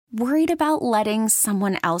Worried about letting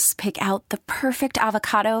someone else pick out the perfect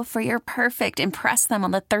avocado for your perfect impress them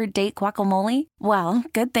on the third date guacamole? Well,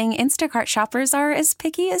 good thing Instacart shoppers are as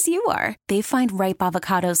picky as you are. They find ripe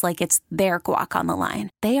avocados like it's their guac on the line.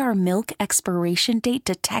 They are milk expiration date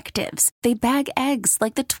detectives. They bag eggs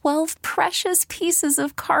like the 12 precious pieces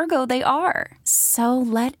of cargo they are. So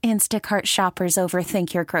let Instacart shoppers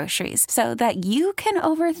overthink your groceries so that you can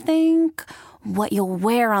overthink what you'll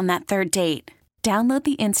wear on that third date. Download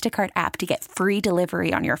the Instacart app to get free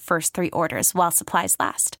delivery on your first 3 orders while supplies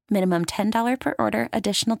last. Minimum $10 per order.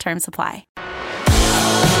 Additional terms apply.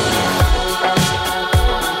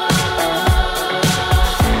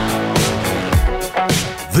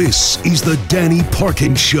 This is the Danny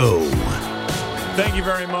Parkins Show. Thank you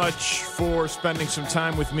very much for spending some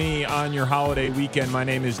time with me on your holiday weekend. My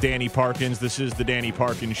name is Danny Parkins. This is the Danny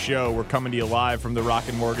Parkins Show. We're coming to you live from the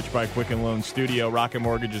Rocket Mortgage by Quicken Loan studio. Rocket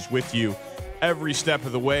Mortgage is with you every step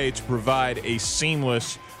of the way to provide a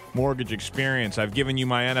seamless mortgage experience. I've given you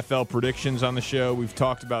my NFL predictions on the show. We've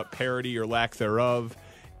talked about parity or lack thereof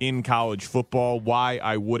in college football, why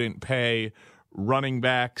I wouldn't pay running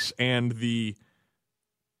backs, and the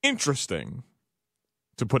interesting,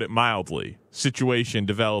 to put it mildly, situation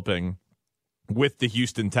developing with the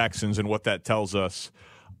Houston Texans and what that tells us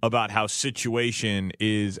about how situation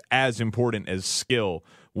is as important as skill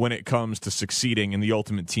when it comes to succeeding in the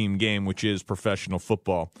ultimate team game, which is professional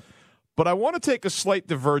football. But I want to take a slight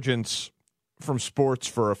divergence from sports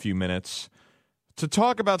for a few minutes to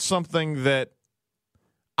talk about something that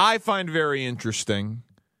I find very interesting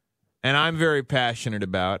and I'm very passionate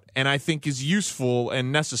about, and I think is useful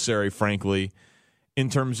and necessary, frankly, in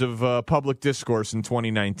terms of public discourse in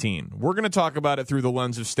 2019. We're going to talk about it through the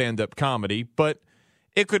lens of stand-up comedy, but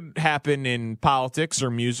it could happen in politics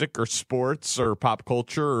or music or sports or pop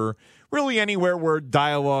culture or really anywhere where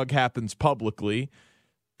dialogue happens publicly.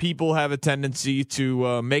 People have a tendency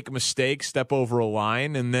to make a mistake, step over a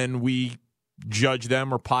line, and then we judge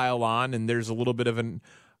them or pile on, and there's a little bit of an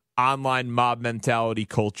online mob mentality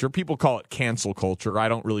culture. People call it cancel culture. I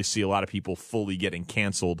don't really see a lot of people fully getting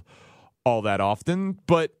canceled all that often,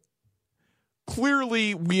 but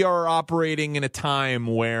clearly we are operating in a time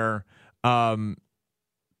where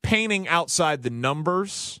painting outside the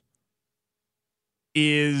numbers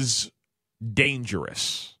is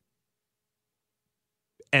dangerous.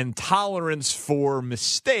 And tolerance for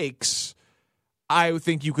mistakes, I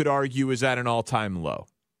think you could argue, is at an all-time low.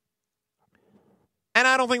 And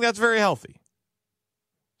I don't think that's very healthy.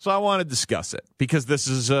 So I want to discuss it because this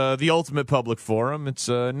is the ultimate public forum. It's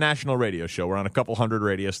a national radio show. We're on a couple hundred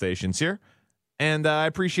radio stations here, and I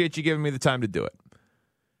appreciate you giving me the time to do it.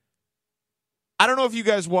 I don't know if you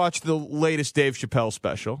guys watched the latest Dave Chappelle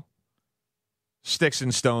special, Sticks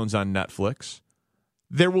and Stones on Netflix.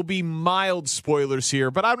 There will be mild spoilers here,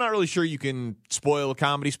 but I'm not really sure you can spoil a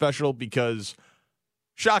comedy special because,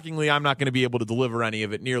 shockingly, I'm not going to be able to deliver any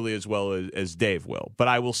of it nearly as well as Dave will. But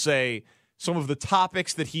I will say some of the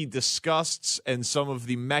topics that he discussed and some of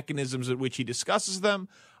the mechanisms at which he discusses them,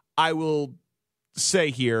 I will say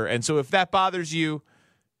here. And so if that bothers you,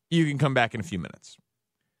 you can come back in a few minutes.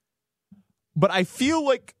 But I feel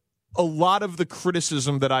like a lot of the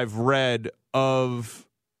criticism that I've read of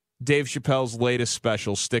Dave Chappelle's latest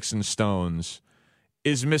special, Sticks and Stones,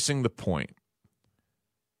 is missing the point.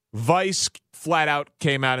 Vice flat out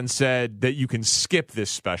came out and said that you can skip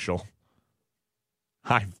this special.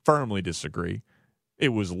 I firmly disagree. It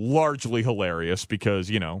was largely hilarious because,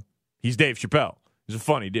 you know, he's Dave Chappelle. He's a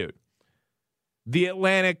funny dude. The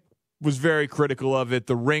Atlantic was very critical of it.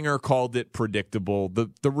 The Ringer called it predictable.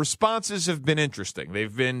 The responses have been interesting.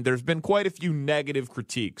 There's been quite a few negative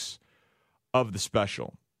critiques of the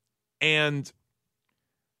special. And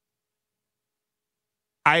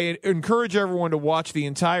I encourage everyone to watch the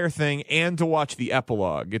entire thing and to watch the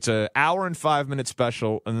epilogue. It's an hour and 5-minute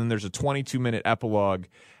special, and then there's a 22-minute epilogue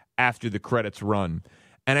after the credits run.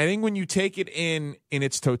 And I think when you take it in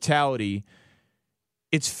its totality,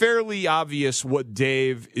 it's fairly obvious what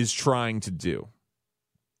Dave is trying to do.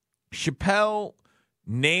 Chappelle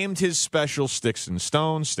named his special Sticks and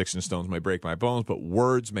Stones. Sticks and Stones may break my bones, but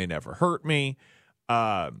words may never hurt me.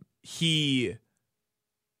 He,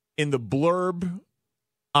 in the blurb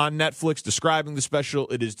on Netflix describing the special,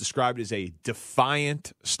 it is described as a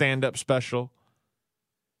defiant stand-up special.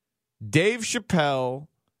 Dave Chappelle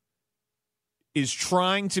is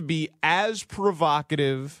trying to be as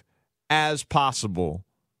provocative as possible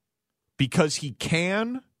because he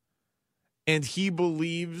can, and he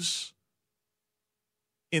believes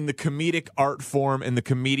in the comedic art form and the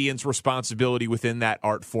comedian's responsibility within that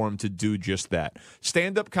art form to do just that.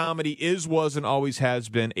 Stand-up comedy is, was, and always has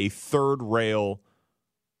been a third-rail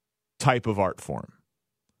type of art form.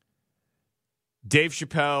 Dave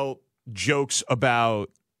Chappelle jokes about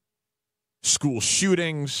school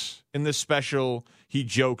shootings in this special. He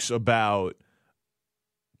jokes about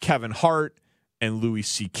Kevin Hart and Louis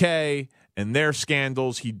C.K. and their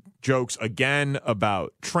scandals. He jokes again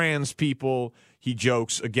about trans people. He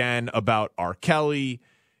jokes again about R. Kelly.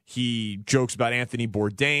 He jokes about Anthony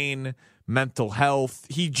Bourdain, mental health.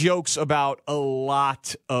 He jokes about a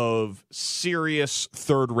lot of serious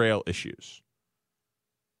third-rail issues.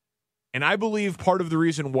 And I believe part of the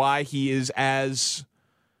reason why he is as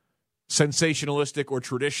sensationalistic or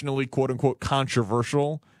traditionally, quote-unquote,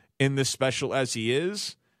 controversial in this special as he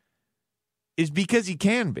is because he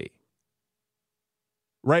can be.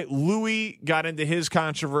 Right? Louis got into his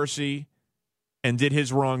controversy and did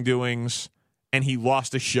his wrongdoings, and he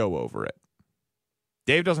lost a show over it.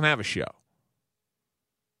 Dave doesn't have a show.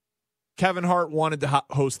 Kevin Hart wanted to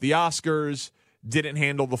host the Oscars, didn't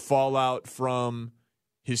handle the fallout from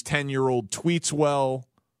his 10-year-old tweets well,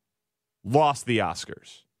 lost the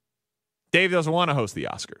Oscars. Dave doesn't want to host the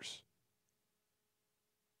Oscars.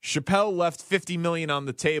 Chappelle left $50 million on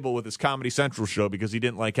the table with his Comedy Central show because he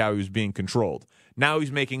didn't like how he was being controlled. Now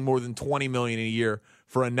he's making more than $20 million a year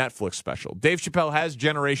for a Netflix special. Dave Chappelle has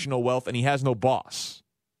generational wealth, and he has no boss.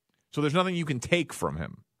 So there's nothing you can take from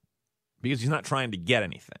him because he's not trying to get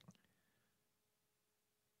anything.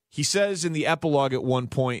 He says in the epilogue at one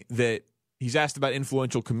point that he's asked about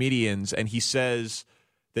influential comedians, and he says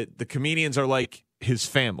that the comedians are like his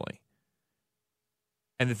family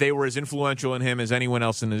and that they were as influential in him as anyone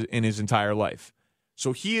else in his entire life.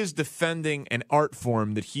 So he is defending an art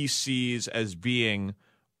form that he sees as being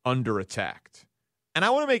under attack. And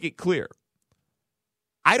I want to make it clear,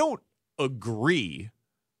 I don't agree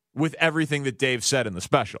with everything that Dave said in the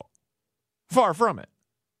special. Far from it.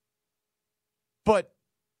 But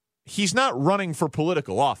he's not running for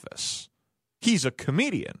political office. He's a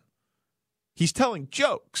comedian. He's telling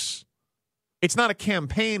jokes. It's not a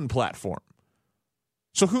campaign platform.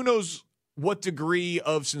 So who knows what degree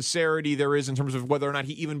of sincerity there is in terms of whether or not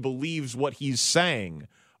he even believes what he's saying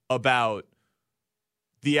about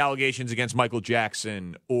the allegations against Michael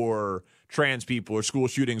Jackson or trans people or school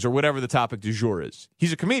shootings or whatever the topic du jour is.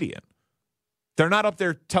 He's a comedian. They're not up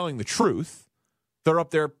there telling the truth. They're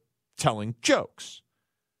up there telling jokes.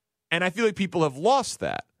 And I feel like people have lost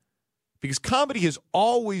that because comedy has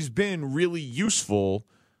always been really useful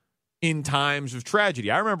in times of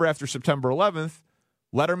tragedy. I remember after September 11th,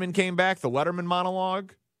 Letterman came back, the Letterman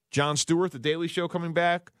monologue, Jon Stewart, The Daily Show coming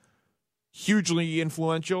back, hugely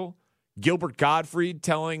influential. Gilbert Gottfried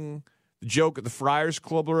telling the joke at the Friars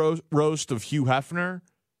Club roast of Hugh Hefner,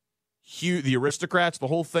 the Aristocrats, the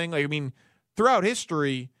whole thing. Like, I mean, throughout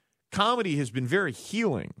history, comedy has been very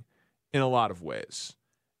healing in a lot of ways.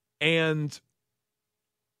 And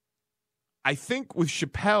I think with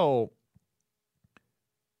Chappelle,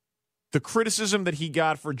 the criticism that he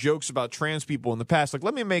got for jokes about trans people in the past, like,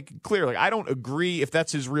 let me make it clear, like, I don't agree if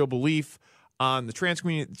that's his real belief on the trans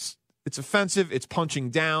community. It's offensive. It's punching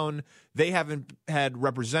down. They haven't had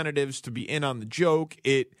representatives to be in on the joke.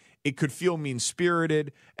 It could feel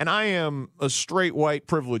mean-spirited. And I am a straight white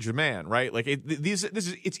privileged man, right? Like,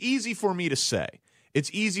 it's easy for me to say. It's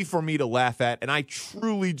easy for me to laugh at, and I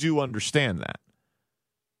truly do understand that.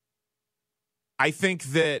 I think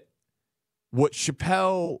that what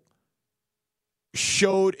Chappelle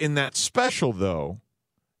showed in that special, though,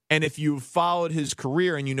 and if you've followed his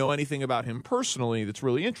career and you know anything about him personally that's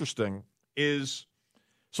really interesting, is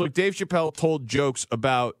so like Dave Chappelle told jokes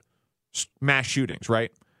about mass shootings,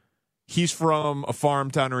 right? He's from a farm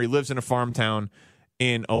town, or he lives in a farm town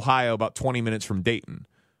in Ohio about 20 minutes from Dayton.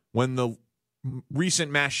 When the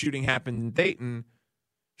recent mass shooting happened in Dayton,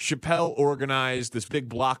 Chappelle organized this big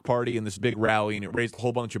block party and this big rally, and it raised a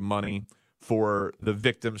whole bunch of money for the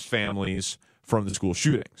victims' families from the school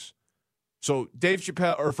shootings. So Dave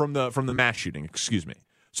Chappelle, or from the mass shooting, excuse me.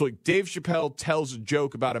 So like Dave Chappelle tells a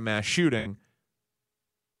joke about a mass shooting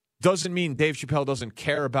doesn't mean Dave Chappelle doesn't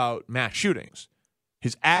care about mass shootings.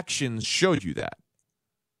 His actions showed you that.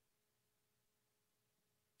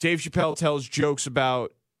 Dave Chappelle tells jokes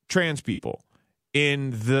about trans people.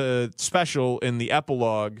 In the special, in the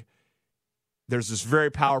epilogue, there's this very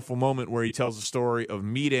powerful moment where he tells the story of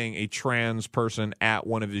meeting a trans person at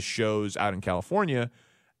one of his shows out in California,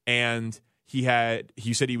 and he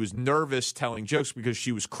said he was nervous telling jokes because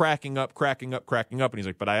she was cracking up, and he's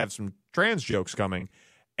like, but I have some trans jokes coming,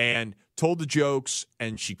 and told the jokes,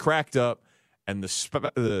 and she cracked up, and the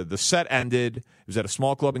set ended. It was at a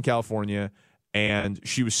small club in California, and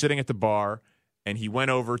she was sitting at the bar, and he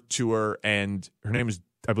went over to her, and her name is,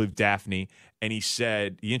 I believe, Daphne, and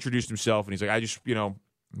he introduced himself, and he's like,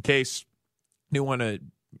 in case you wanted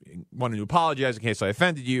to apologize in case I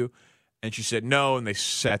offended you. And she said no, and they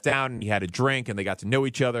sat down and he had a drink and they got to know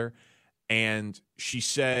each other. And she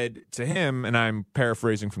said to him, and I'm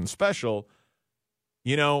paraphrasing from the special,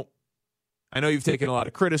 you know, I know you've taken a lot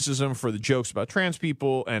of criticism for the jokes about trans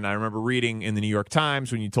people, and I remember reading in the New York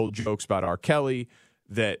Times when you told jokes about R. Kelly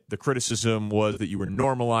that the criticism was that you were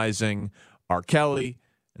normalizing R. Kelly.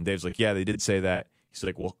 And Dave's like, yeah, they did say that. He's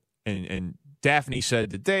like, well, and Daphne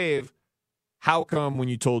said to Dave, how come when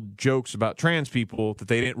you told jokes about trans people that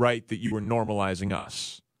they didn't write that you were normalizing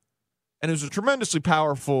us? And it was a tremendously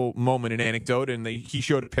powerful moment and anecdote, and he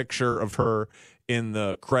showed a picture of her in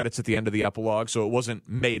the credits at the end of the epilogue, so it wasn't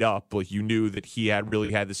made up. Like, you knew that he had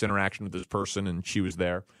really had this interaction with this person, and she was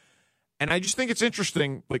there. And I just think it's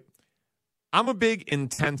interesting. Like, I'm a big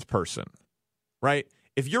intent person, right?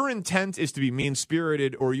 If your intent is to be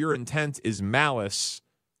mean-spirited or your intent is malice,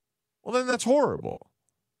 well, then that's horrible.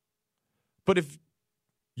 But if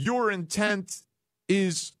your intent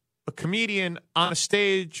is a comedian on a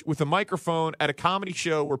stage with a microphone at a comedy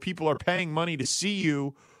show where people are paying money to see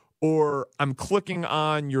you, or I'm clicking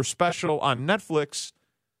on your special on Netflix,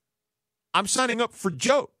 I'm signing up for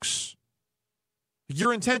jokes.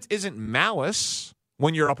 Your intent isn't malice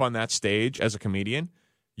when you're up on that stage as a comedian.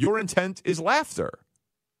 Your intent is laughter.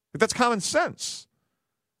 That's common sense,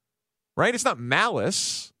 right? It's not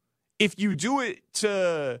malice. If you do it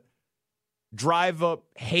to drive up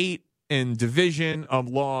hate and division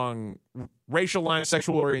along racial lines,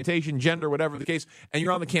 sexual orientation, gender, whatever the case, and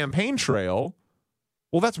you're on the campaign trail,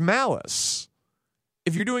 well, that's malice.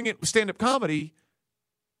 If you're doing it with stand-up comedy,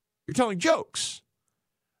 you're telling jokes.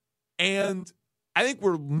 And I think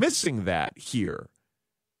we're missing that here.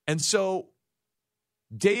 And so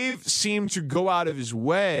Dave seemed to go out of his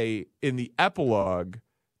way in the epilogue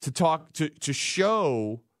to talk to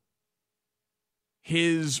show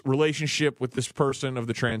his relationship with this person of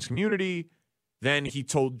the trans community. Then he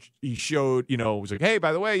showed, was like, hey,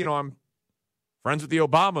 by the way, I'm friends with the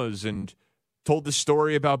Obamas, and told the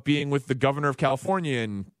story about being with the governor of California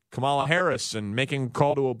and Kamala Harris and making a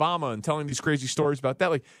call to Obama and telling these crazy stories about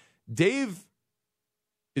that. Like, Dave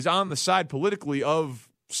is on the side politically of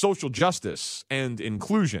social justice and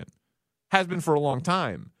inclusion, has been for a long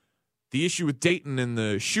time. The issue with Dayton and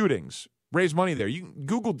the shootings, raise money there. You can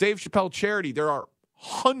Google Dave Chappelle charity. There are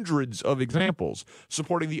hundreds of examples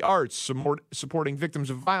supporting the arts, supporting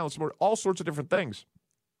victims of violence, support all sorts of different things.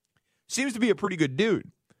 Seems to be a pretty good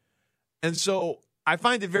dude. And so I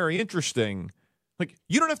find it very interesting. Like,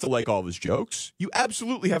 you don't have to like all of his jokes. You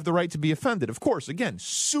absolutely have the right to be offended. Of course, again,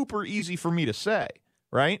 super easy for me to say,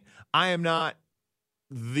 right? I am not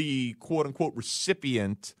the quote-unquote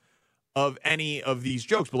recipient of any of these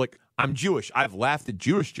jokes. But, like, I'm Jewish. I've laughed at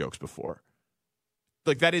Jewish jokes before.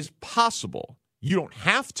 Like, that is possible. You don't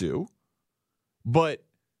have to. But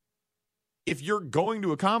if you're going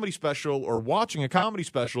to a comedy special or watching a comedy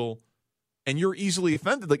special and you're easily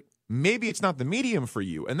offended, like, maybe it's not the medium for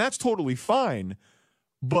you, and that's totally fine.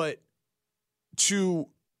 But to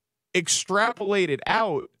extrapolate it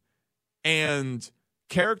out and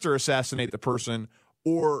character assassinate the person,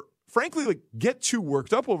 or frankly, like, get too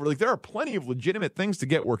worked up over, like, there are plenty of legitimate things to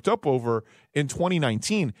get worked up over in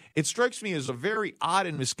 2019. It strikes me as a very odd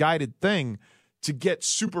and misguided thing to get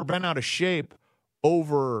super bent out of shape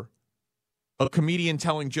over a comedian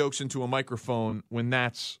telling jokes into a microphone when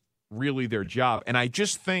that's really their job. And I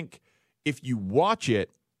just think if you watch it,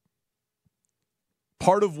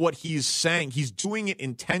 part of what he's saying, he's doing it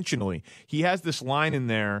intentionally. He has this line in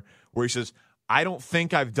there where he says, I don't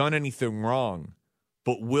think I've done anything wrong,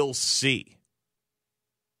 but we'll see.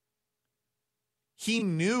 He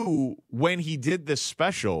knew when he did this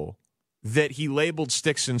special that he labeled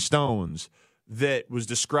Sticks and Stones, that was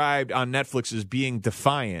described on Netflix as being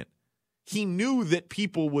defiant. He knew that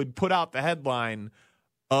people would put out the headline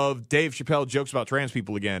of Dave Chappelle jokes about trans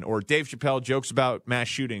people again, or Dave Chappelle jokes about mass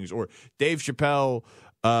shootings, or Dave Chappelle,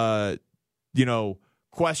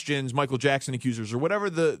 questions Michael Jackson accusers, or whatever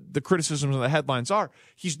the criticisms of the headlines are.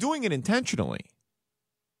 He's doing it intentionally.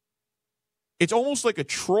 It's almost like a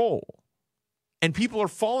troll. And people are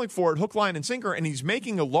falling for it hook, line, and sinker, and he's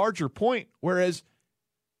making a larger point, whereas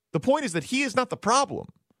the point is that he is not the problem.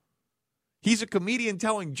 He's a comedian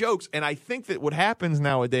telling jokes, and I think that what happens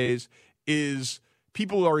nowadays is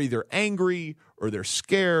people are either angry or they're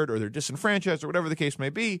scared or they're disenfranchised or whatever the case may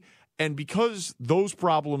be, and because those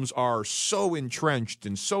problems are so entrenched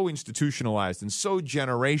and so institutionalized and so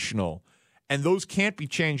generational, and those can't be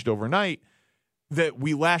changed overnight, that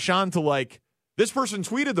we lash on to, like, this person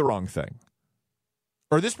tweeted the wrong thing,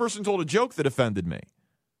 or this person told a joke that offended me.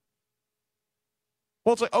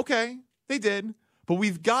 Well, it's like, okay, they did. but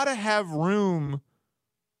we've got to have room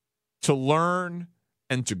to learn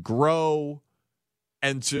and to grow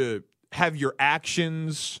and to have your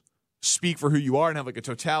actions speak for who you are and have like a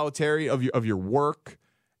totality of your work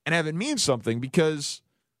and have it mean something, because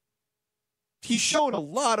he's shown a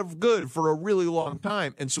lot of good for a really long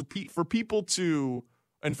time. And so for people to,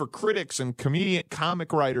 and for critics and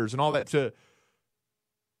comic writers and all that to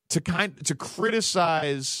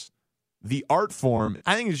criticize the art form,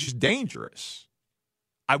 I think is just dangerous.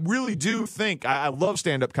 I really do think, I love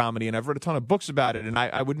stand-up comedy, and I've read a ton of books about it, and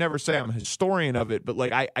I would never say I'm a historian of it, but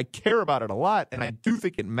like I care about it a lot, and I do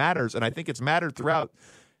think it matters, and I think it's mattered throughout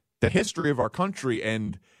the history of our country,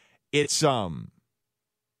 and it's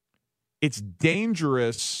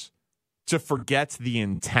dangerous to forget the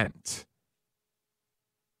intent.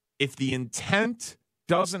 If the intent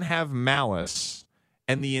doesn't have malice,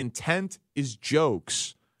 and the intent is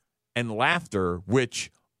jokes and laughter,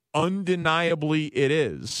 which undeniably it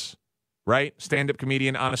is, right? Stand-up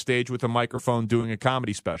comedian on a stage with a microphone doing a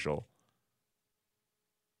comedy special.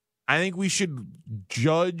 I think we should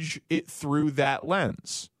judge it through that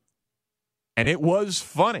lens. And it was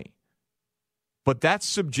funny, but that's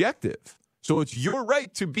subjective. So it's your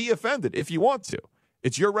right to be offended if you want to.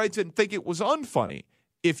 It's your right to think it was unfunny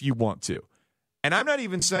if you want to. And I'm not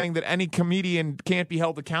even saying that any comedian can't be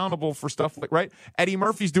held accountable for stuff like, right? Eddie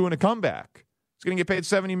Murphy's doing a comeback. He's going to get paid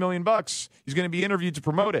 $70 million. He's going to be interviewed to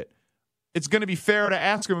promote it. It's going to be fair to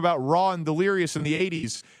ask him about Raw and Delirious in the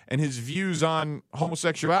 80s and his views on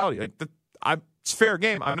homosexuality. It's fair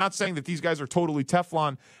game. I'm not saying that these guys are totally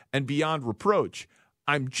Teflon and beyond reproach.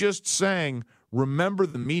 I'm just saying, remember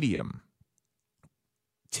the medium.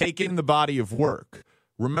 Take in the body of work.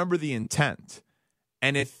 Remember the intent.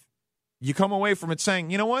 And if you come away from it saying,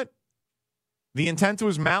 you know what? The intent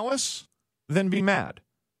was malice, then be mad.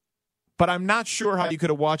 But I'm not sure how you could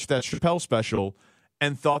have watched that Chappelle special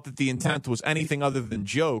and thought that the intent was anything other than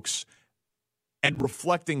jokes and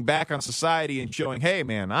reflecting back on society and showing, hey,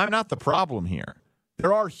 man, I'm not the problem here.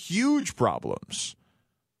 There are huge problems.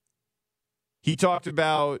 He talked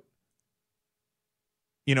about,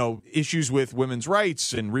 issues with women's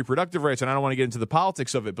rights and reproductive rights, and I don't want to get into the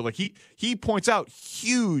politics of it, but like he points out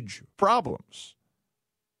huge problems.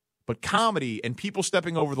 But comedy and people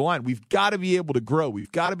stepping over the line, we've got to be able to grow.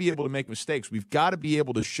 We've got to be able to make mistakes. We've got to be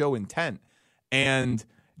able to show intent. And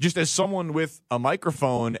just as someone with a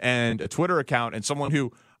microphone and a Twitter account and someone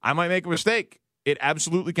who, I might make a mistake, it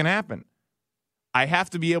absolutely can happen. I have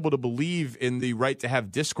to be able to believe in the right to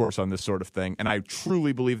have discourse on this sort of thing, and I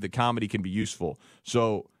truly believe that comedy can be useful.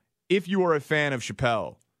 So if you are a fan of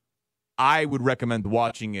Chappelle, I would recommend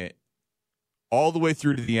watching it all the way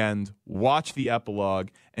through to the end, watch the epilogue,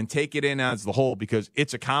 and take it in as the whole, because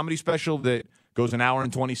it's a comedy special that goes an hour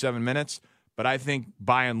and 27 minutes, but I think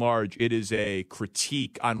by and large it is a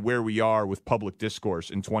critique on where we are with public discourse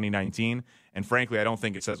in 2019, and frankly, I don't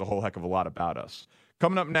think it says a whole heck of a lot about us.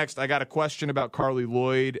 Coming up next, I got a question about Carly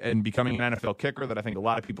Lloyd and becoming an NFL kicker that I think a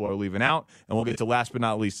lot of people are leaving out. And we'll get to last but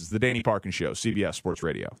not least. It's the Danny Parkins Show, CBS Sports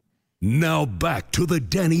Radio. Now back to the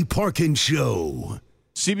Danny Parkins Show.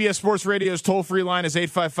 CBS Sports Radio's toll-free line is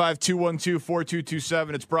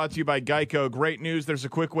 855-212-4227. It's brought to you by Geico. Great news. There's a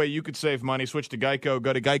quick way you could save money. Switch to Geico.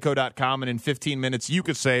 Go to geico.com, and in 15 minutes, you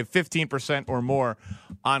could save 15% or more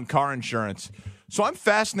on car insurance. So I'm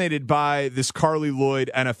fascinated by this Carly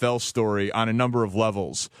Lloyd NFL story on a number of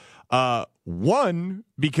levels. One,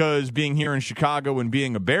 because being here in Chicago and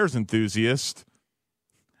being a Bears enthusiast,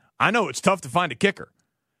 I know it's tough to find a kicker.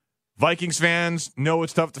 Vikings fans know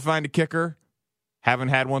it's tough to find a kicker. Haven't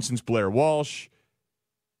had one since Blair Walsh.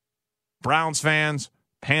 Browns fans,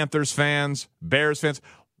 Panthers fans, Bears fans,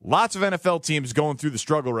 lots of NFL teams going through the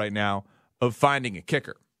struggle right now of finding a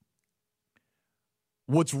kicker.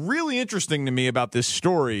 What's really interesting to me about this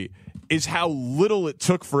story is how little it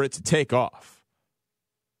took for it to take off.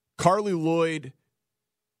 Carly Lloyd,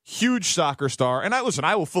 huge soccer star. And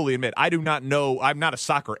I will fully admit, I do not know. I'm not a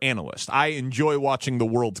soccer analyst. I enjoy watching the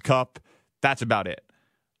World Cup. That's about it.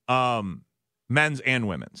 Men's and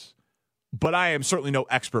women's. But I am certainly no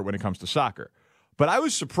expert when it comes to soccer. But I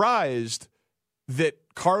was surprised that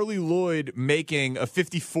Carly Lloyd making a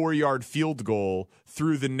 54-yard field goal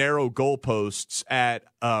through the narrow goalposts at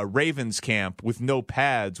Ravens camp with no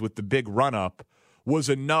pads, with the big run-up, was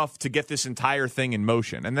enough to get this entire thing in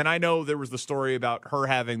motion. And then I know there was the story about her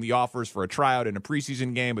having the offers for a tryout in a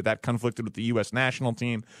preseason game, but that conflicted with the U.S. national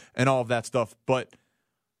team and all of that stuff. But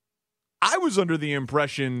I was under the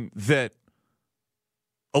impression that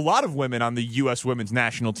a lot of women on the U.S. women's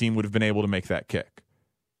national team would have been able to make that kick.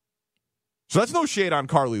 So that's no shade on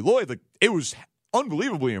Carly Lloyd. Like, it was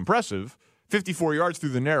unbelievably impressive, 54 yards through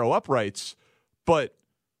the narrow uprights. But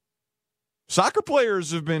soccer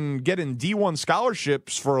players have been getting D1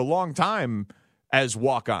 scholarships for a long time as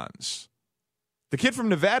walk-ons. The kid from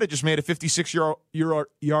Nevada just made a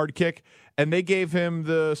 56-yard kick, and they gave him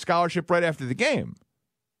the scholarship right after the game.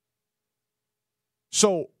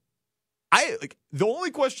 So the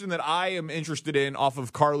only question that I am interested in off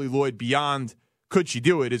of Carly Lloyd beyond could she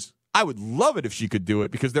do it is I would love it if she could do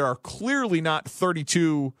it, because there are clearly not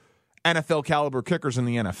 32 NFL caliber kickers in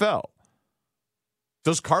the NFL.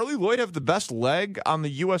 Does Carly Lloyd have the best leg on the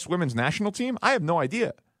U.S. women's national team? I have no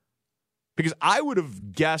idea. Because I would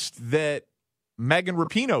have guessed that Megan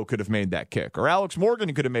Rapinoe could have made that kick, or Alex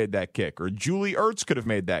Morgan could have made that kick, or Julie Ertz could have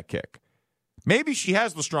made that kick. Maybe she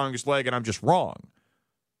has the strongest leg and I'm just wrong.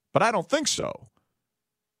 But I don't think so.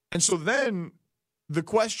 And so then the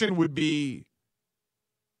question would be,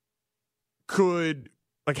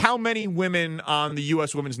 how many women on the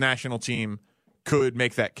U.S. women's national team could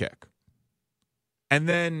make that kick? And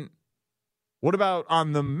then what about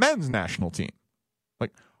on the men's national team?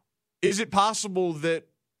 Is it possible that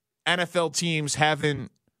NFL teams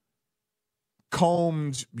haven't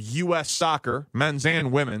combed U.S. soccer, men's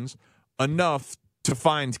and women's, enough to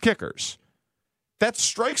find kickers? That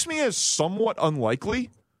strikes me as somewhat unlikely,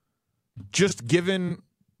 just given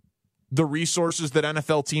the resources that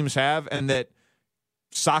NFL teams have, and that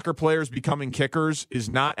soccer players becoming kickers is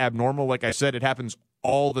not abnormal. Like I said, it happens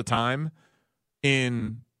all the time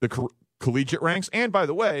in the collegiate ranks. And by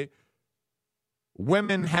the way,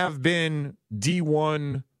 women have been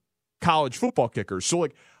D1 college football kickers. So,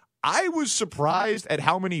 I was surprised at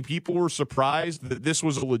how many people were surprised that this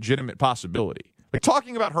was a legitimate possibility.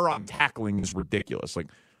 Talking about her on tackling is ridiculous.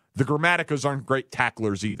 The Grammaticas aren't great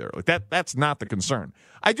tacklers either. That's not the concern.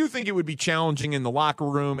 I do think it would be challenging in the locker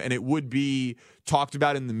room, and it would be talked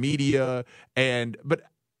about in the media, but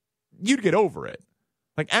you'd get over it.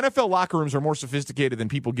 NFL locker rooms are more sophisticated than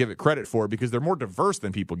people give it credit for, because they're more diverse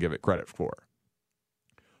than people give it credit for.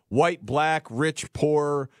 White, black, rich,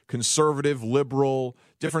 poor, conservative, liberal,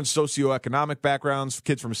 different socioeconomic backgrounds,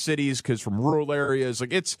 kids from cities, kids from rural areas.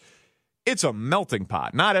 It's a melting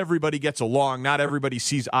pot. Not everybody gets along. Not everybody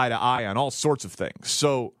sees eye to eye on all sorts of things.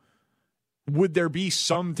 So would there be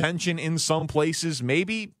some tension in some places?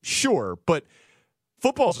 Maybe, sure. But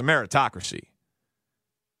football's a meritocracy.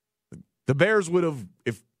 The Bears would have,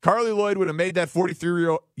 if Carly Lloyd would have made that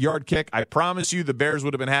 43-yard kick, I promise you the Bears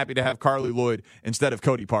would have been happy to have Carly Lloyd instead of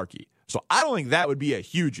Cody Parkey. So I don't think that would be a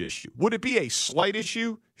huge issue. Would it be a slight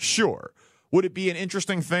issue? Sure. Would it be an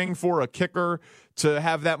interesting thing for a kicker to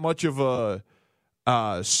have that much of a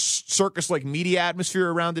circus-like media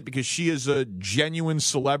atmosphere around it, because she is a genuine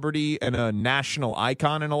celebrity and a national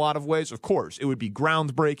icon in a lot of ways? Of course. It would be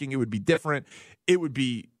groundbreaking. It would be different. It would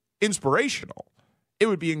be inspirational. It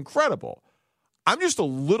would be incredible. I'm just a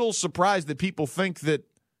little surprised that people think that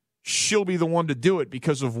she'll be the one to do it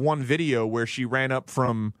because of one video where she ran up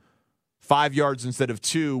from 5 yards instead of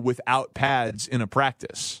 2 without pads in a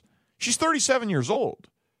practice. She's 37 years old.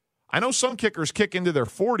 I know some kickers kick into their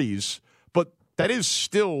 40s, but that is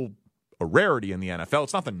still a rarity in the NFL.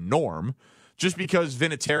 It's not the norm. Just because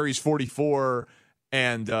Vinatieri's 44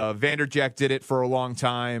 and Vanderjagt did it for a long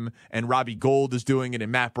time, and Robbie Gould is doing it,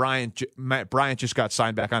 and Matt Bryant just got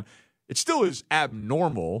signed back on. It still is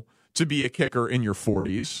abnormal to be a kicker in your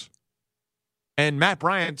 40s. And Matt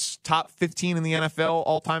Bryant's top 15 in the NFL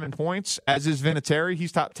all-time in points, as is Vinatieri.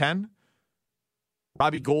 He's top 10.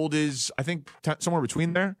 Robbie Gould is, I think, somewhere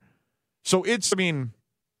between there. So it's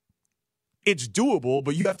doable,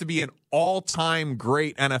 but you have to be an all-time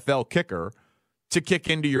great NFL kicker to kick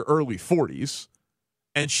into your early 40s.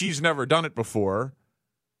 And she's never done it before.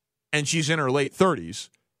 And she's in her late 30s.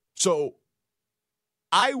 So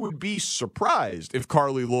I would be surprised if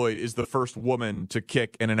Carly Lloyd is the first woman to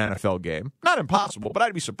kick in an NFL game. Not impossible, but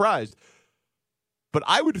I'd be surprised. But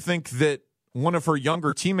I would think that one of her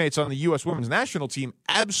younger teammates on the U.S. women's national team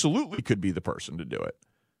absolutely could be the person to do it.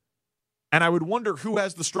 And I would wonder who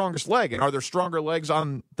has the strongest leg. And are there stronger legs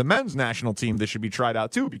on the men's national team that should be tried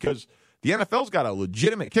out too? Because the NFL's got a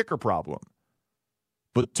legitimate kicker problem.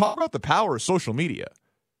 But talk about the power of social media.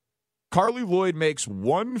 Carly Lloyd makes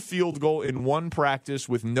one field goal in one practice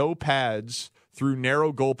with no pads through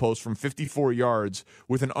narrow goalposts from 54 yards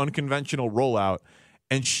with an unconventional rollout.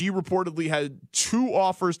 And she reportedly had 2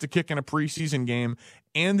 offers to kick in a preseason game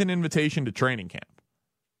and an invitation to training camp.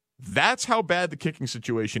 That's how bad the kicking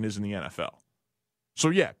situation is in the NFL. So,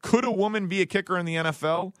 yeah, could a woman be a kicker in the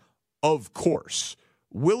NFL? Of course.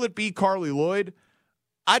 Will it be Carly Lloyd?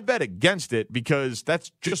 I'd bet against it, because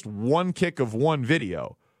that's just one kick of one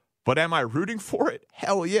video. But am I rooting for it?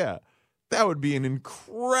 Hell yeah. That would be an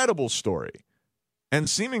incredible story. and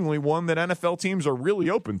seemingly one that NFL teams are really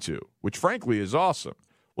open to, which frankly is awesome.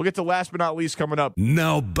 We'll get to last but not least coming up.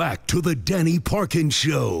 Now back to the Danny Parkins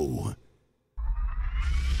Show.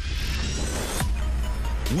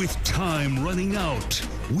 With time running out,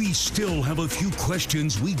 we still have a few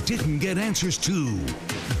questions we didn't get answers to.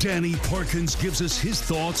 Danny Parkins gives us his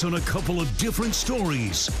thoughts on a couple of different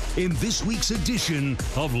stories in this week's edition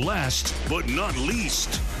of Last But Not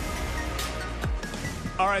Least.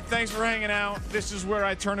 All right, thanks for hanging out. This is where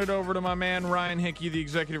I turn it over to my man, Ryan Hickey, the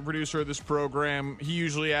executive producer of this program. He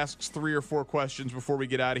usually asks 3 or 4 questions before we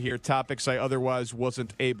get out of here, topics I otherwise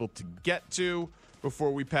wasn't able to get to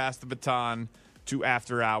before we pass the baton to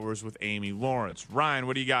After Hours with Amy Lawrence. Ryan,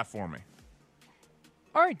 what do you got for me?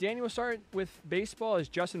 All right, Danny, we'll start with baseball as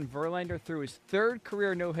Justin Verlander threw his 3rd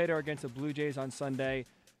career no-hitter against the Blue Jays on Sunday.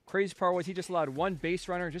 Crazy part was he just allowed 1 base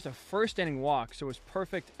runner, just a first-inning walk, so it was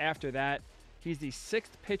perfect after that. He's the 6th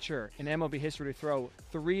pitcher in MLB history to throw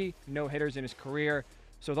 3 no-hitters in his career.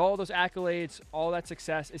 So with all those accolades, all that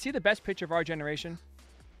success, is he the best pitcher of our generation?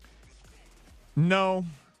 No.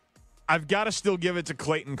 I've got to still give it to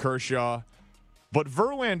Clayton Kershaw. But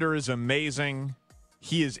Verlander is amazing.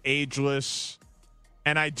 He is ageless.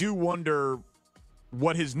 And I do wonder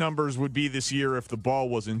what his numbers would be this year if the ball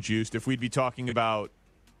wasn't juiced, if we'd be talking about,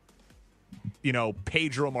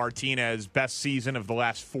 Pedro Martinez, best season of the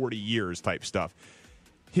last 40 years type stuff.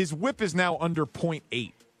 His whip is now under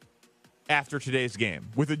 0.8 after today's game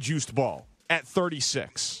with a juiced ball at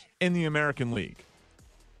 36 in the American League.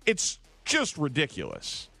 It's just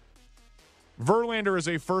ridiculous. Verlander is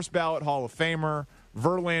a first ballot Hall of Famer.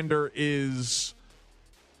 Verlander is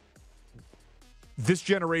this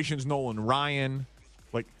generation's Nolan Ryan.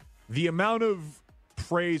 Like, the amount of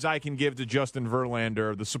praise I can give to Justin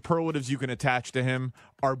Verlander, the superlatives you can attach to him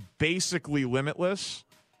are basically limitless.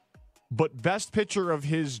 But best pitcher of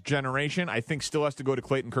his generation, I think, still has to go to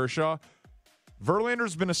Clayton Kershaw.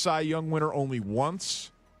 Verlander's been a Cy Young winner only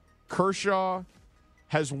once. Kershaw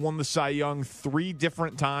has won the Cy Young 3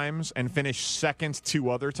 different times and finished second 2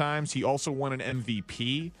 other times. He also won an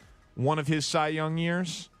MVP one of his Cy Young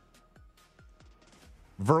years.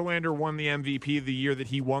 Verlander won the MVP the year that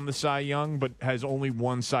he won the Cy Young, but has only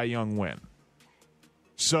 1 Cy Young win.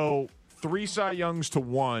 So 3 Cy Youngs to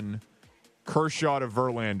 1, Kershaw to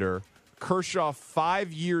Verlander. Kershaw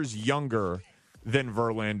 5 years younger than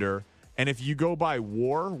Verlander. And if you go by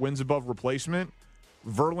WAR, wins above replacement,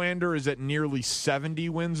 Verlander is at nearly 70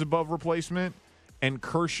 wins above replacement, and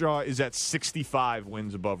Kershaw is at 65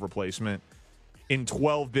 wins above replacement in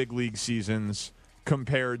 12 big league seasons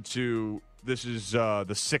compared to, this is the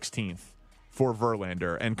 16th for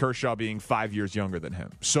Verlander, and Kershaw being 5 years younger than him.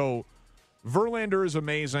 So Verlander is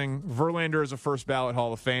amazing. Verlander is a first ballot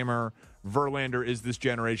Hall of Famer. Verlander is this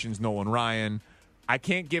generation's Nolan Ryan. I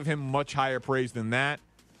can't give him much higher praise than that,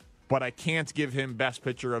 but I can't give him best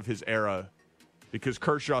pitcher of his era because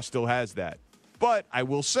Kershaw still has that. But I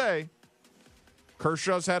will say,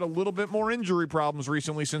 Kershaw's had a little bit more injury problems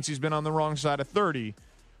recently since he's been on the wrong side of 30.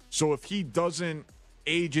 So if he doesn't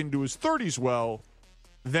age into his 30s well,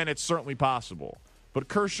 then it's certainly possible. But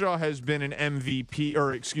Kershaw has been an MVP,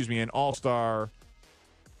 an All-Star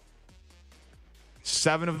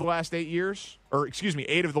 7 of the last 8 years.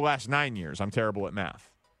 8 of the last 9 years. I'm terrible at math.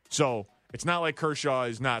 So it's not like Kershaw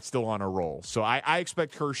is not still on a roll. So I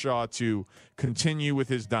expect Kershaw to continue with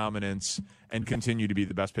his dominance and continue to be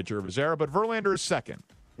the best pitcher of his era. But Verlander is second.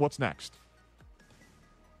 What's next?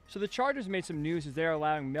 So the Chargers made some news as they're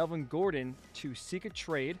allowing Melvin Gordon to seek a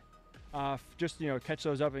trade. Catch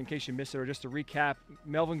those up in case you missed it, or just to recap,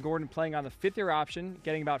 Melvin Gordon playing on the 5th-year option,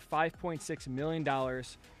 getting about $5.6 million.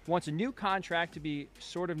 Wants a new contract to be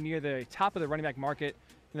sort of near the top of the running back market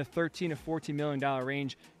in the $13 to $14 million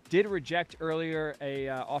range. Did reject earlier a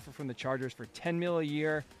offer from the Chargers for $10 million a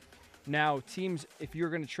year. Now, teams, if you're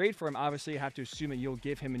going to trade for him, obviously you have to assume that you'll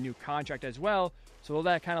give him a new contract as well. So all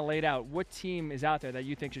that kind of laid out, what team is out there that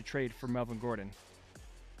you think should trade for Melvin Gordon?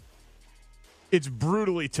 It's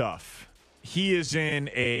brutally tough. He is in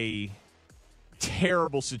a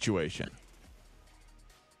terrible situation.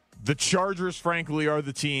 The Chargers, frankly, are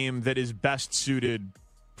the team that is best suited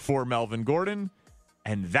for Melvin Gordon,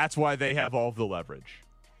 and that's why they have all of the leverage.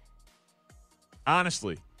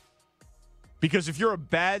 Honestly. Because if you're a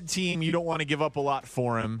bad team, you don't want to give up a lot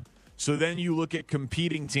for him. So then you look at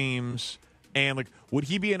competing teams, and would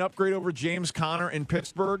he be an upgrade over James Conner in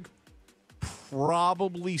Pittsburgh?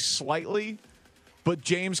 Probably slightly. But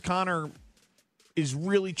James Conner is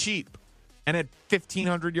really cheap and had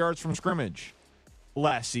 1,500 yards from scrimmage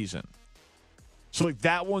last season. So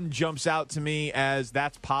that one jumps out to me as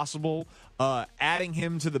that's possible. Adding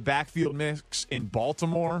him to the backfield mix in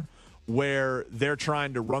Baltimore where they're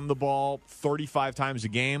trying to run the ball 35 times a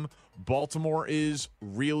game. Baltimore is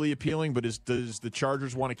really appealing, but does the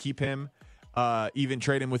Chargers want to keep him, even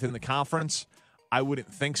trade him within the conference? I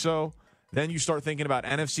wouldn't think so. Then you start thinking about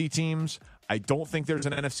NFC teams. I don't think there's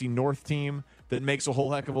an NFC North team that makes a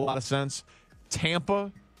whole heck of a lot of sense.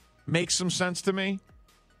 Tampa makes some sense to me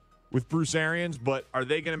with Bruce Arians, but are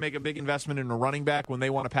they going to make a big investment in a running back when they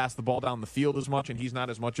want to pass the ball down the field as much and he's not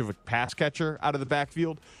as much of a pass catcher out of the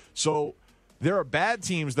backfield? So there are bad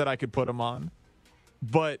teams that I could put him on,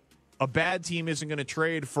 but a bad team isn't going to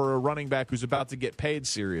trade for a running back who's about to get paid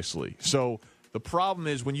seriously. So the problem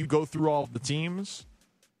is when you go through all of the teams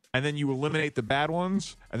and then you eliminate the bad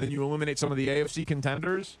ones and then you eliminate some of the AFC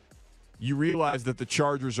contenders, you realize that the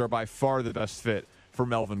Chargers are by far the best fit for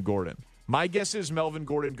Melvin Gordon. My guess is Melvin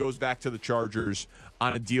Gordon goes back to the Chargers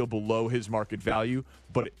on a deal below his market value,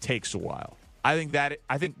 but it takes a while. I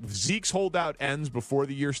think Zeke's holdout ends before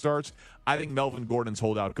the year starts. I think Melvin Gordon's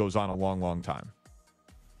holdout goes on a long, long time.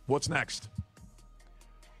 What's next?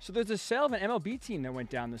 So there's a sale of an MLB team that went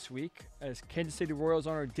down this week as Kansas City Royals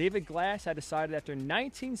owner David Glass had decided after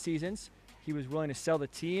 19 seasons he was willing to sell the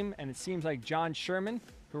team, and it seems like John Sherman,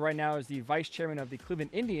 who right now is the vice chairman of the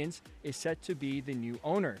Cleveland Indians, is set to be the new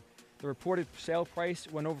owner. The reported sale price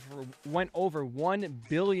went over $1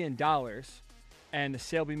 billion, and the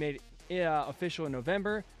sale will be made official in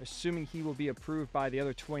November, assuming he will be approved by the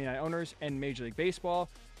other 29 owners and Major League Baseball.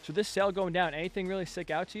 So this sale going down, anything really stick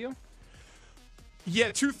out to you?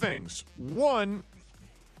 Yeah, two things. One,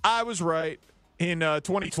 I was right. In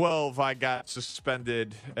 2012, I got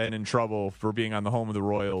suspended and in trouble for being on the home of the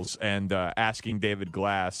Royals and asking David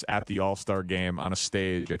Glass at the All-Star game on a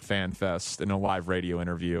stage at FanFest in a live radio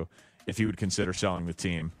interview if he would consider selling the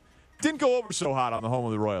team. Didn't go over so hot on the home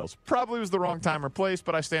of the Royals. Probably was the wrong time or place,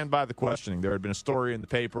 but I stand by the questioning. There had been a story in the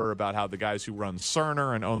paper about how the guys who run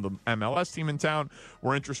Cerner and own the MLS team in town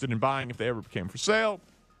were interested in buying if they ever became for sale.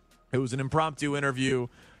 It was an impromptu interview.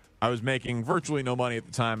 I was making virtually no money at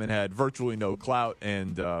the time and had virtually no clout,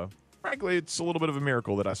 and frankly, it's a little bit of a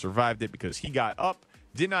miracle that I survived it because he got up,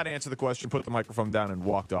 did not answer the question, put the microphone down, and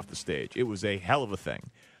walked off the stage. It was a hell of a thing.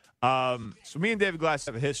 So me and David Glass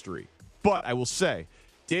have a history, but I will say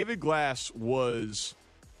David Glass was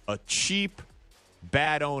a cheap,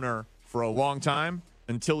 bad owner for a long time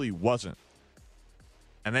until he wasn't.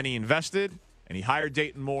 And then he invested, and he hired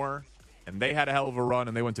Dayton Moore, and they had a hell of a run,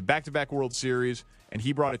 and they went to back-to-back World Series, and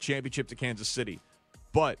he brought a championship to Kansas City.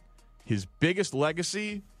 But his biggest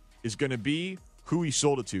legacy is going to be who he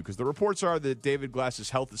sold it to, because the reports are that David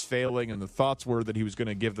Glass's health is failing, and the thoughts were that he was going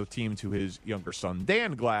to give the team to his younger son,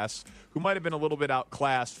 Dan Glass, who might have been a little bit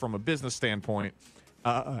outclassed from a business standpoint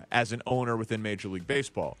as an owner within Major League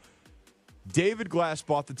Baseball. David Glass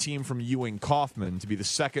bought the team from Ewing Kauffman to be the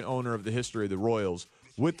second owner of the history of the Royals,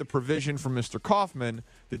 with the provision from Mr. Kauffman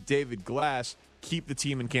that David Glass keep the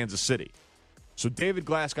team in Kansas City. So David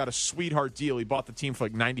Glass got a sweetheart deal. He bought the team for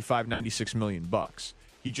like $96 million.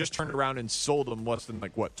 He just turned around and sold them less than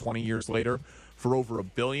 20 years later for over $1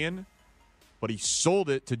 billion. But he sold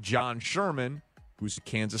it to John Sherman, who's a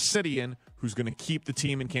Kansas Cityan, who's going to keep the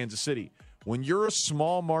team in Kansas City. When you're a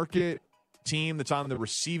small market team that's on the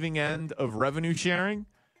receiving end of revenue sharing,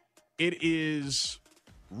 it is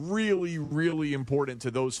really, really important to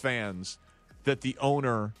those fans that the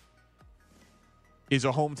owner is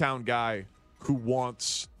a hometown guy who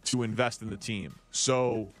wants to invest in the team.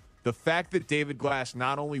 So the fact that David Glass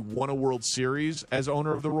not only won a World Series as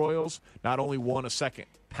owner of the Royals, not only won a second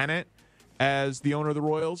pennant as the owner of the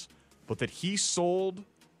Royals, but that he sold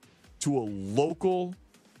to a local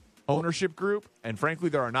ownership group, and frankly,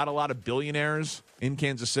 there are not a lot of billionaires in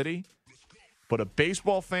Kansas City, but a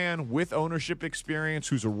baseball fan with ownership experience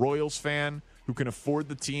who's a Royals fan, who can afford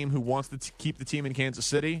the team, who wants to keep the team in Kansas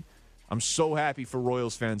City. I'm so happy for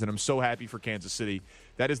Royals fans, and I'm so happy for Kansas City.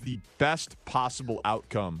 That is the best possible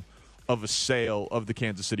outcome of a sale of the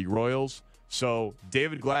Kansas City Royals. So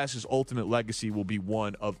David Glass's ultimate legacy will be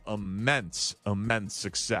one of immense, immense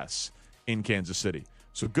success in Kansas City.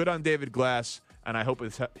 So good on David Glass, and I hope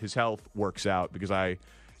his health works out, because I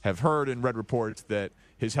have heard and read reports that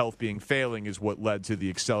his health being failing is what led to the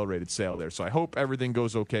accelerated sale there. So I hope everything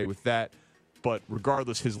goes okay with that. But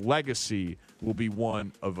regardless, his legacy will be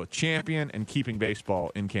one of a champion and keeping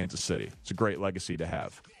baseball in Kansas City. It's a great legacy to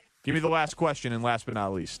have. Give me the last question, and last but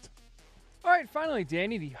not least. All right, finally,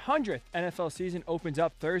 Danny, the 100th NFL season opens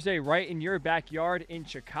up Thursday right in your backyard in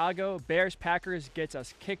Chicago. Bears-Packers gets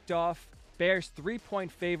us kicked off. Bears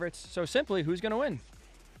 3-point favorites. So simply, who's going to win?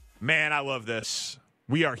 Man, I love this.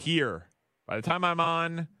 We are here. By the time I'm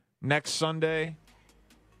on next Sunday,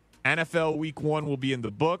 NFL Week 1 will be in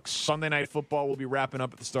the books. Sunday Night Football will be wrapping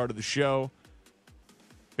up at the start of the show.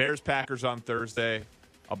 Bears-Packers on Thursday.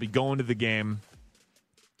 I'll be going to the game.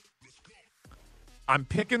 I'm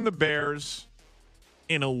picking the Bears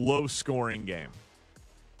in a low-scoring game.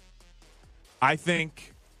 I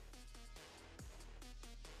think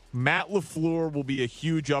Matt LaFleur will be a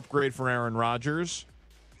huge upgrade for Aaron Rodgers,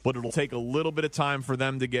 but it'll take a little bit of time for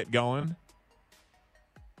them to get going.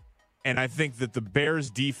 And I think that the Bears'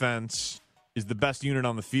 defense is the best unit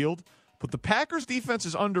on the field, but the Packers' defense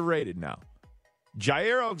is underrated now.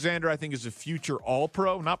 Jair Alexander, I think, is a future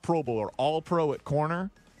All-Pro, not Pro Bowler, All-Pro at corner.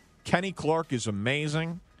 Kenny Clark is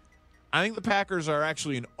amazing. I think the Packers are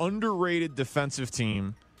actually an underrated defensive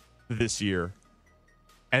team this year,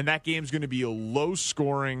 and that game's going to be a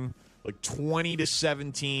low-scoring, like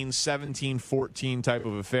 20-17, 17-14 type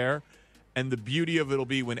of affair. And the beauty of it will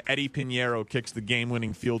be when Eddie Pinheiro kicks the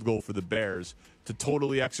game-winning field goal for the Bears to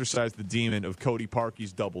totally exercise the demon of Cody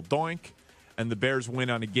Parkey's double doink, and the Bears win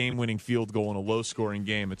on a game-winning field goal in a low-scoring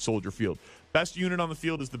game at Soldier Field. Best unit on the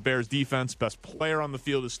field is the Bears' defense. Best player on the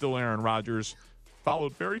field is still Aaron Rodgers,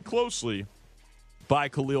 followed very closely by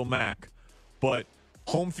Khalil Mack. But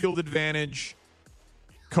home field advantage,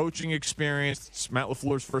 coaching experience, it's Matt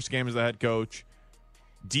LaFleur's first game as the head coach,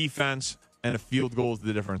 defense, and a field goal is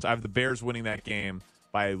the difference. I have the Bears winning that game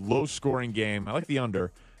by a low-scoring game. I like the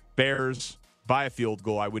under. Bears by a field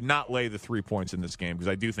goal. I would not lay the 3 points in this game because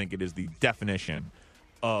I do think it is the definition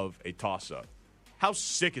of a toss-up. How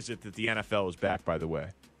sick is it that the NFL is back, by the way?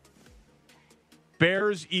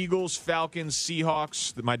 Bears, Eagles, Falcons,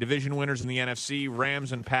 Seahawks, my division winners in the NFC,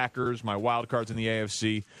 Rams and Packers, my wild cards in the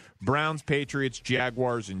AFC, Browns, Patriots,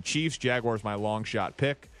 Jaguars, and Chiefs. Jaguars, my long shot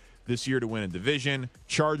pick this year to win a division.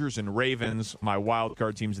 Chargers and Ravens, my wild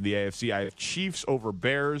card teams in the AFC. I have Chiefs over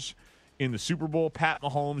Bears in the Super Bowl. Pat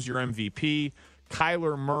Mahomes, your MVP.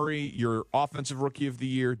 Kyler Murray, your offensive rookie of the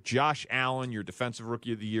year. Josh Allen, your defensive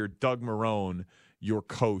rookie of the year. Doug Marrone, your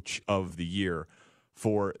coach of the year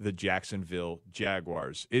for the Jacksonville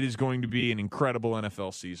Jaguars. It is going to be an incredible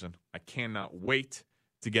NFL season. I cannot wait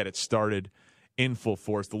to get it started in full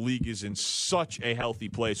force. The league is in such a healthy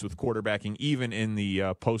place with quarterbacking, even in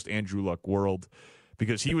the post-Andrew Luck world,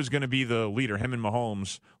 because he was going to be the leader, him and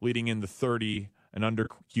Mahomes, leading in the 30 and under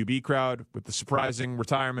QB crowd. With the surprising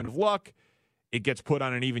retirement of Luck, it gets put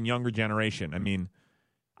on an even younger generation. I mean,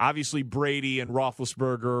 obviously Brady and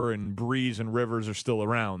Roethlisberger and Breeze and Rivers are still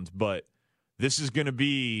around, but this is going to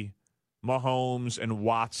be Mahomes and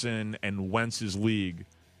Watson and Wentz's league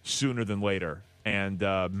sooner than later, and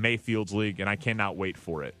Mayfield's league, and I cannot wait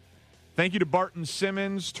for it. Thank you to Barton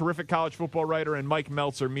Simmons, terrific college football writer, and Mike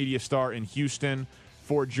Meltzer, media star in Houston,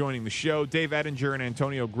 for joining the show. Dave Ettinger and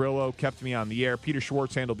Antonio Grillo kept me on the air. Peter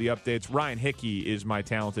Schwartz handled the updates. Ryan Hickey is my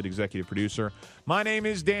talented executive producer. My name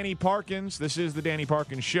is Danny Parkins. This is the Danny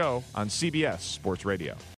Parkins Show on CBS Sports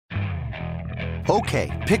Radio. Okay,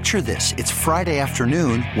 picture this. It's Friday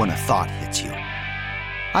afternoon when a thought hits you.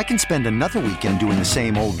 I can spend another weekend doing the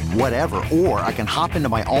same old whatever, or I can hop into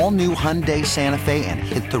my all-new Hyundai Santa Fe and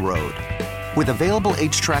hit the road. With available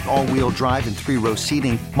H-Track all-wheel drive and 3-row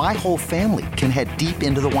seating, my whole family can head deep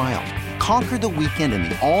into the wild. Conquer the weekend in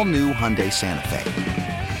the all-new Hyundai Santa Fe.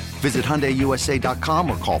 Visit HyundaiUSA.com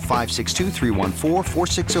or call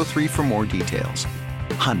 562-314-4603 for more details.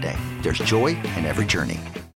 Hyundai, there's joy in every journey.